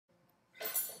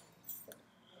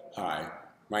Hi,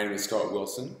 my name is Scott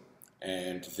Wilson,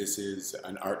 and this is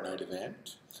an art night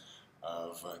event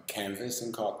of canvas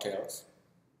and cocktails.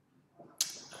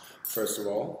 First of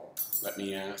all, let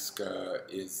me ask,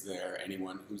 is there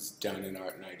anyone who's done an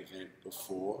art night event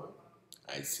before?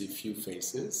 I see a few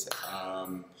faces.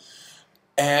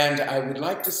 And I would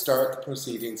like to start the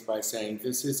proceedings by saying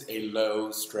this is a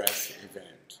low-stress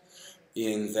event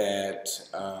in that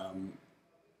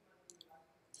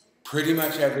pretty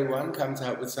much everyone comes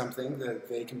out with something that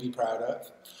they can be proud of.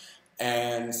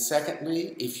 And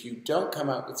secondly, if you don't come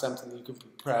out with something you can be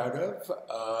proud of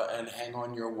and hang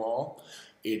on your wall,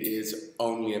 it is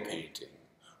only a painting.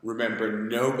 Remember,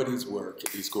 nobody's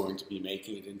work is going to be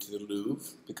making it into the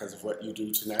Louvre because of what you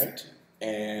do tonight.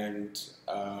 And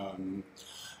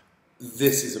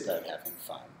this is about having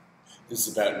fun. This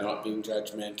is about not being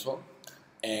judgmental.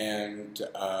 And,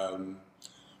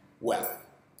 well,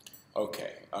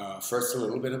 okay, first a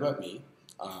little bit about me.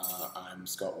 I'm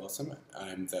Scott Wilson.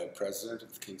 I'm the president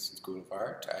of the Kingston School of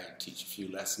Art. I teach a few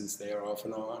lessons there off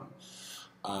and on.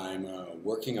 I'm a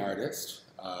working artist,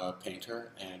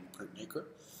 painter, and printmaker.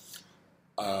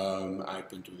 I've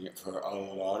been doing it for a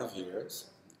lot of years,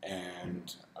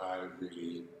 and I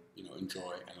really,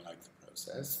 enjoy and like the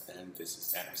process. And this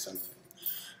is now something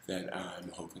that I'm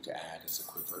hoping to add as a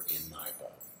quiver in my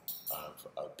bow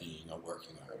of being a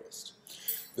working artist.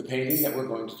 The painting that we're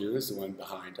going to do is the one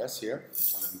behind us here.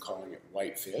 I'm calling it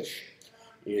Whitefish.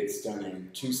 It's done in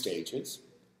 2 stages.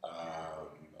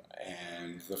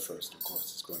 And the first, of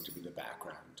course, is going to be the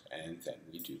background, and then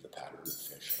we do the pattern of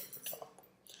fish over top.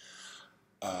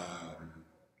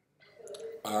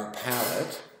 Our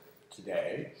palette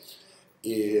today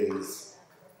is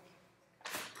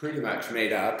pretty much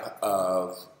made up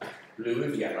of blue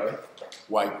and yellow,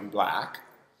 white and black.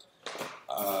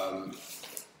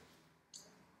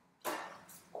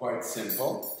 Quite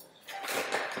simple.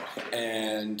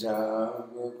 And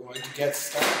we're going to get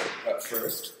started. But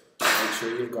first, make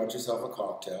sure you've got yourself a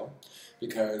cocktail,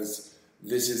 because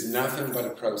this is nothing but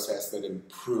a process that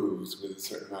improves with a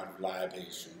certain amount of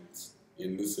libations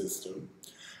in the system.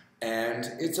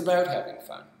 And it's about having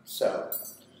fun. So,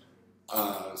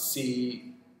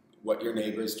 see what your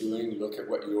neighbor's doing, look at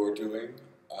what you're doing.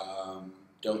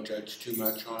 Don't judge too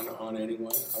much on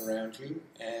anyone around you,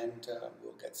 and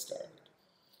we'll get started.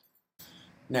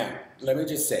 Now, let me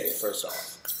just say, first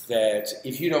off, that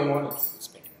if you don't want to do this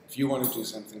painting, if you want to do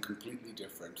something completely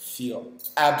different, feel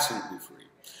absolutely free.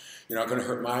 You're not going to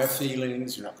hurt my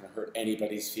feelings, you're not going to hurt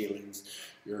anybody's feelings.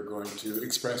 You're going to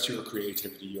express your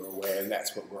creativity your way, and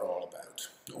that's what we're all about,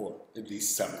 or at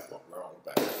least some of what we're all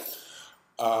about.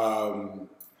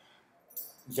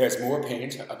 There's more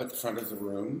paint up at the front of the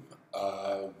room.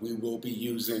 We will be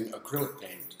using acrylic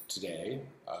paint today,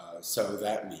 so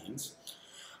that means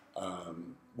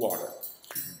water.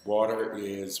 Water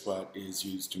is what is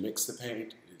used to mix the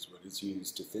paint, it is what is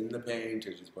used to thin the paint,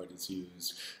 it is what is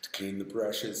used to clean the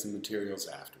brushes and materials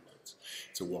afterwards.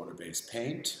 It's a water-based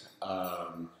paint,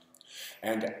 and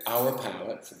our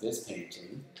palette for this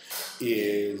painting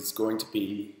is going to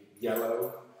be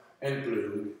yellow and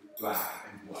blue, black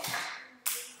and white.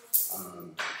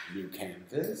 New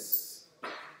canvas,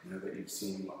 now that you've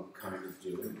seen what we're kind of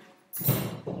doing.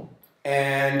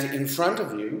 And in front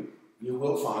of you, you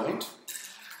will find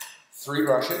 3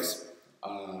 brushes,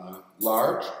 a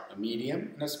large, a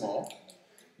medium, and a small.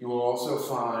 You will also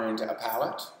find a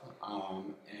palette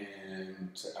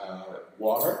and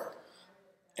water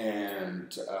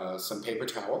and some paper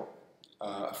towel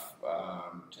to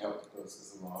help the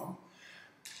process along.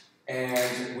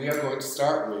 And we are going to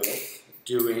start with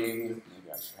doing,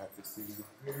 maybe I should have this thing up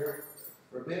here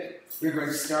for a bit. We're going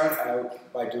to start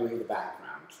out by doing the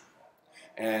background.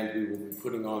 And we will be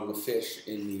putting on the fish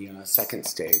in the second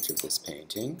stage of this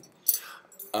painting.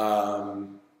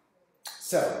 So,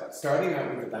 starting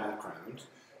out with the background,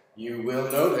 you will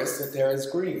notice that there is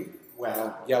green.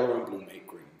 Well, yellow and blue make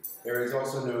green. There is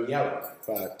also no yellow,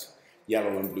 but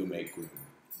yellow and blue make green.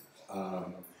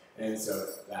 And so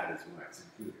that is what's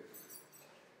included.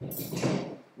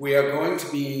 We are going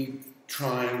to be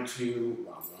trying to,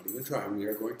 well, not even trying, we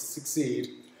are going to succeed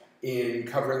in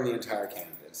covering the entire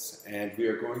canvas. And we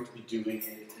are going to be doing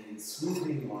it in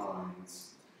smoothing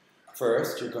lines.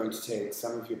 First, you're going to take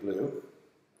some of your blue,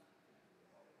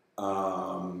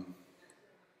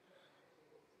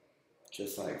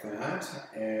 just like that,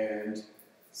 and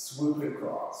swoop it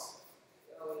across.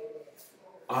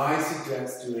 I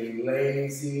suggest doing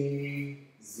lazy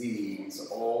Z's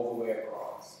all the way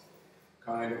across,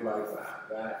 kind of like that.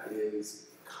 That is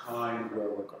kind of where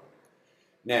we're going.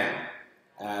 Now,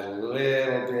 add a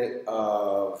little bit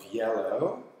of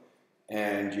yellow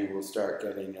and you will start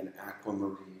getting an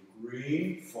aquamarine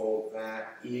green. Fold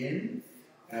that in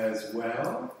as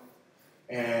well,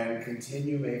 and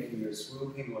continue making your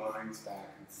swooping lines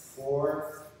back and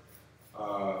forth.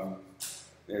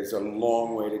 There's a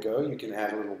long way to go. You can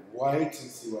add a little white and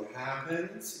see what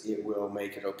happens. It will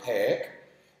make it opaque,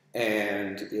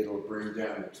 and it'll bring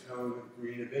down the tone of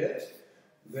green a bit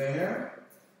there.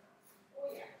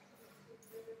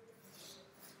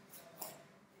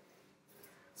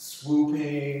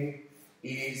 Swooping,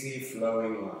 easy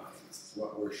flowing lines is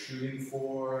what we're shooting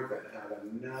for, that have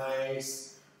a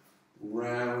nice,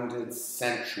 rounded,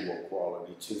 sensual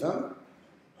quality to them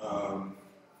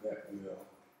that will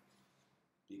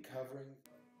be covering.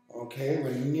 Okay,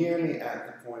 we're nearly at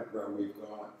the point where we've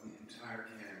got the entire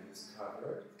canvas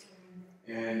covered,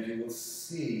 and you will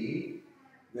see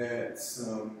that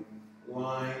some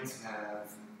lines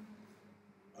have,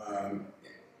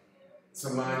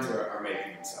 some lines are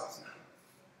making themselves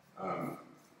now.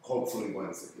 Hopefully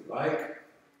ones that you like,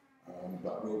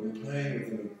 but we'll be playing with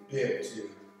them a bit too.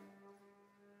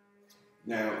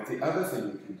 Now, the other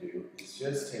thing you can do is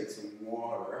just take some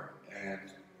water and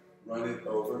run it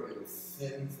over. It'll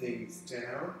thin things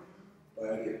down,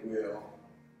 but it will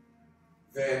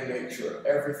then make sure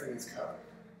everything is covered.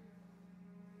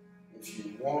 If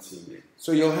you want to see it.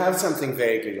 So you'll have something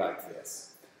vaguely like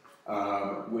this,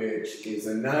 which is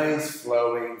a nice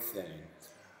flowing thing.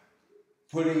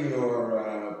 Putting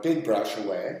your big brush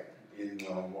away in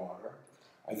the water,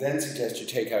 I then suggest you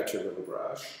take out your little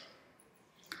brush,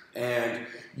 and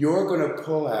you're going to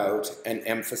pull out and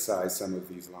emphasize some of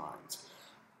these lines.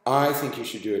 I think you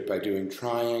should do it by doing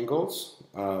triangles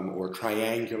or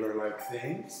triangular-like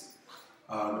things.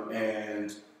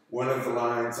 And one of the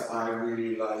lines I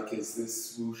really like is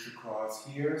this swoosh across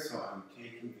here, so I'm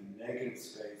taking the negative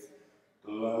space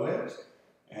below it,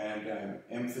 and I'm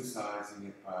emphasizing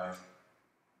it by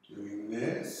doing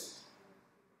this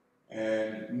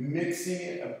and mixing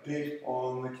it a bit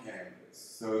on the canvas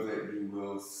so that you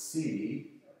will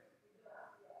see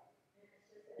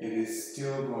it is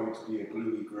still going to be a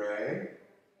bluey gray,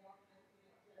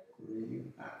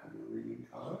 green, aquamarine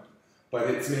color, but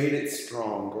it's made it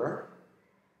stronger,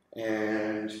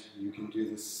 and you can do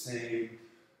the same,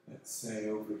 let's say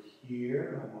over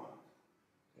here. I want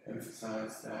to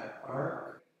emphasize that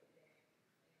arc.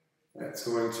 That's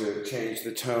going to change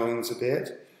the tones a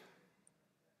bit.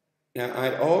 Now,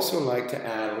 I'd also like to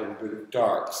add a little bit of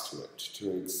darks to it,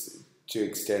 to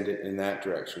extend it in that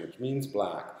direction, which means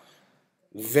black.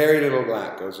 Very little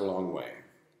black goes a long way.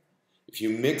 If you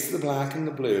mix the black and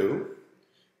the blue,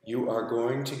 you are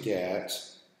going to get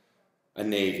a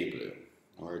navy blue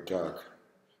or a dark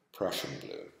Prussian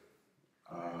blue.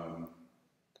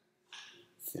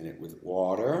 Thin it with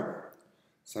water,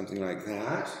 something like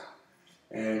that.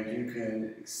 And you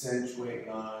can accentuate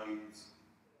lines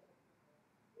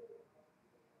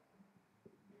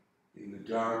in the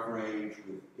dark range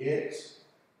with it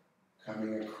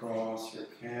coming across your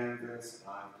canvas.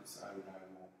 I've decided I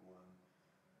want one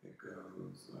that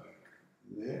goes like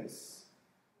this.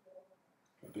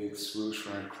 A big swoosh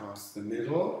right across the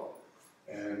middle,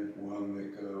 and one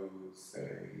that goes,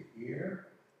 say, here.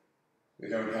 They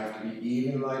don't have to be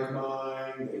even like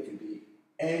mine. They can be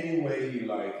any way you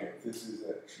like it. This is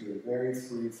actually a very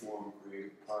free-form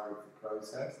creative part of the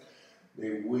process.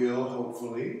 They will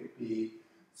hopefully be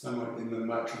somewhat in the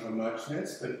much of a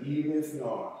muchness, but even if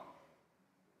not,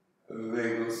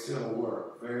 they will still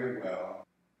work very well.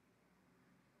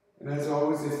 And as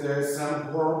always, if there's some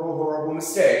horrible, horrible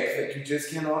mistake that you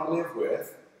just cannot live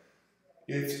with,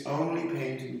 it's only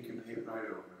paint and you can paint right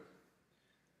over it.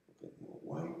 A bit more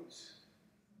white.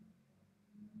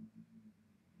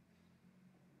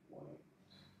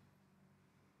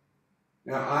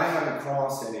 Now, I haven't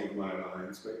crossed any of my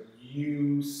lines, but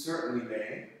you certainly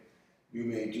may. You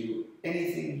may do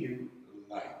anything you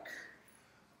like,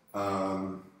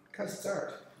 because it's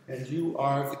art. And you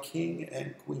are the king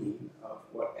and queen of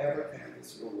whatever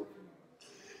canvas you're working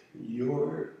on.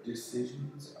 Your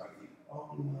decisions are the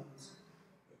only ones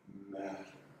that matter.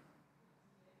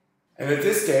 And at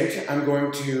this stage, I'm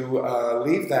going to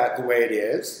leave that the way it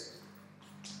is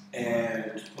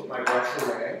and put my brush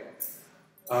away.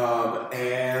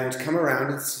 And come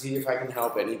around and see if I can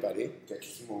help anybody, get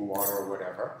you some more water or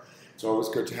whatever. It's always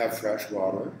good to have fresh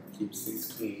water, keeps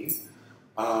things clean.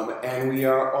 And we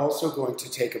are also going to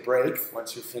take a break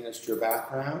once you've finished your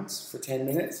backgrounds for 10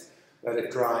 minutes. Let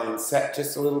it dry and set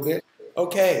just a little bit.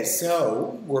 Okay,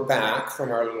 so we're back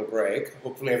from our little break.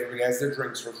 Hopefully everybody has their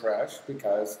drinks refreshed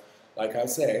because, like I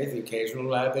say, the occasional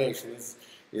libation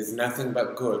is nothing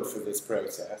but good for this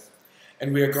process.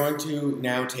 And we are going to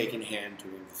now take in hand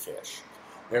doing the fish.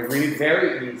 They're really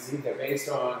very easy. They're based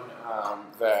on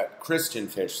that Christian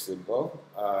fish symbol.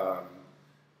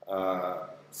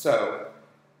 So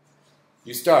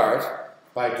you start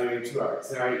by doing 2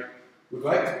 arcs. Now, I would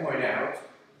like to point out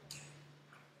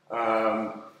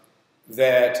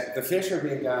that the fish are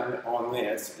being done on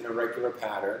this in a regular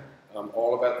pattern,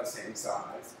 all about the same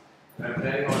size. And I'm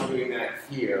planning on doing that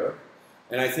here,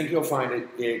 and I think you'll find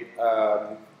it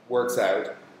works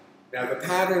out. Now the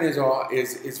pattern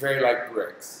is very like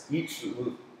bricks. Each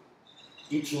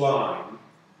line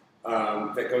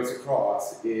that goes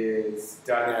across is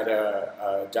done at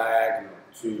a diagonal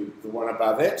to the one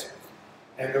above it,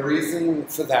 and the reason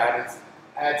for that is it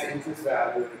adds interest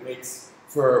value and it makes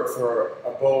for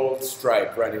a bold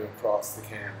stripe running across the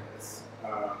canvas.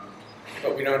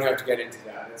 But we don't have to get into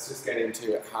that. Let's just get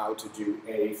into how to do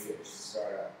a fish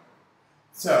start out.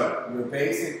 So you're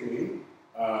basically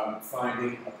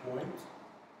finding a point,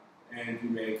 and you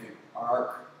make an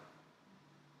arc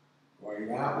going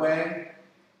that way,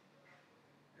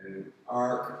 and an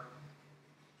arc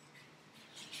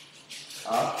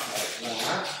up like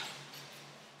that.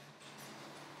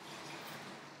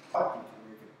 Up,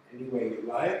 you can make it any way you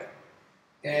like.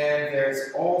 And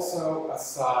there's also a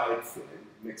side fin,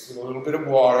 mixed with a little bit of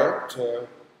water to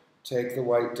take the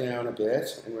white down a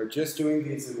bit. And we're just doing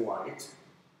these in white.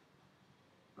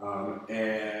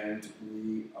 And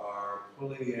we are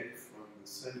pulling it from the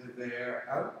center there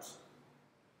out.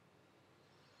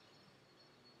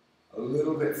 A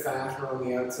little bit fatter on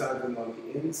the outside than on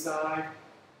the inside.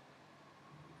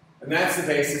 And that's the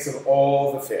basis of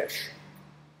all the fish.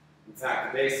 In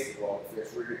fact, the basis of all the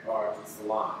fish really are just the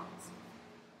lines.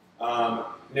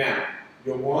 Now,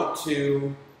 you'll want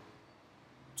to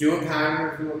do a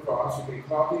pattern review across. You can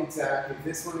copy exactly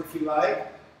this one if you like,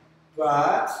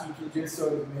 but you can just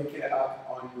sort of make it up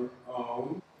on your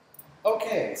own.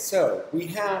 Okay, so we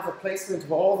have a placement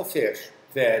of all the fish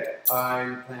that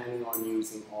I'm planning on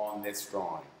using on this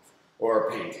drawing, or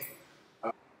painting.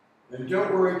 And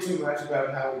don't worry too much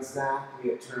about how exactly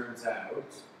it turns out,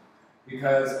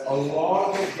 because a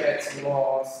lot of it gets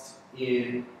lost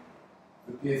in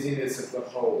the busyness of the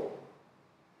whole,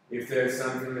 if there's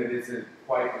something that isn't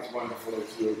quite as wonderful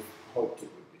as you had hoped it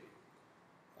would be.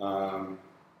 And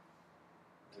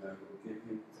I will give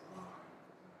him his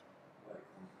eye.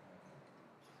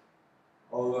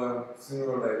 Although, sooner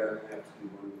or later, I'm going to have to do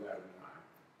one without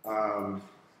an eye.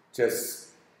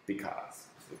 Just because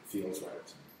it feels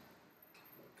right.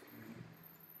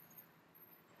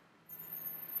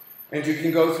 And you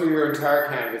can go through your entire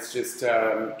canvas just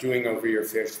doing over your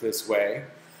fish this way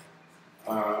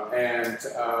and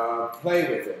play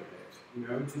with it a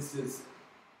bit, just as,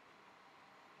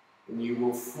 and you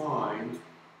will find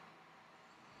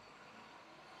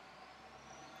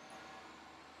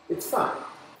it's fun.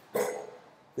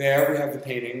 There we have the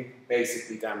painting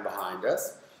basically done behind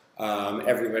us.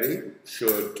 Everybody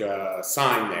should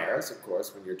sign theirs, of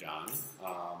course, when you're done,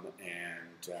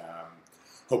 and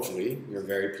hopefully you're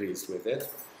very pleased with it.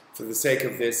 For the sake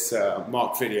of this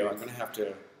mock video, I'm going to have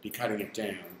to be cutting it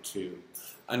down to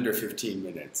under 15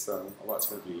 minutes, so a lot's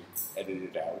going to be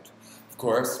edited out. Of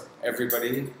course,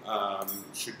 everybody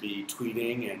should be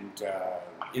tweeting and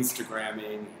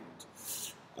Instagramming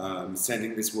and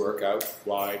sending this work out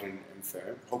wide and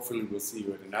fair. Hopefully we'll see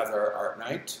you at another art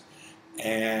night,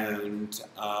 and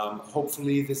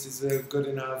hopefully this is a good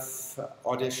enough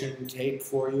audition tape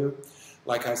for you.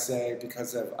 Like I say,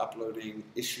 because of uploading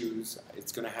issues,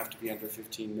 it's going to have to be under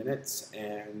 15 minutes,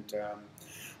 and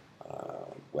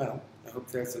well, I hope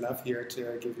there's enough here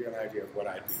to give you an idea of what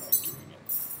I'd be like doing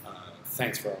it.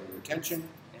 Thanks for all your attention,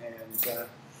 and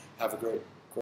have a great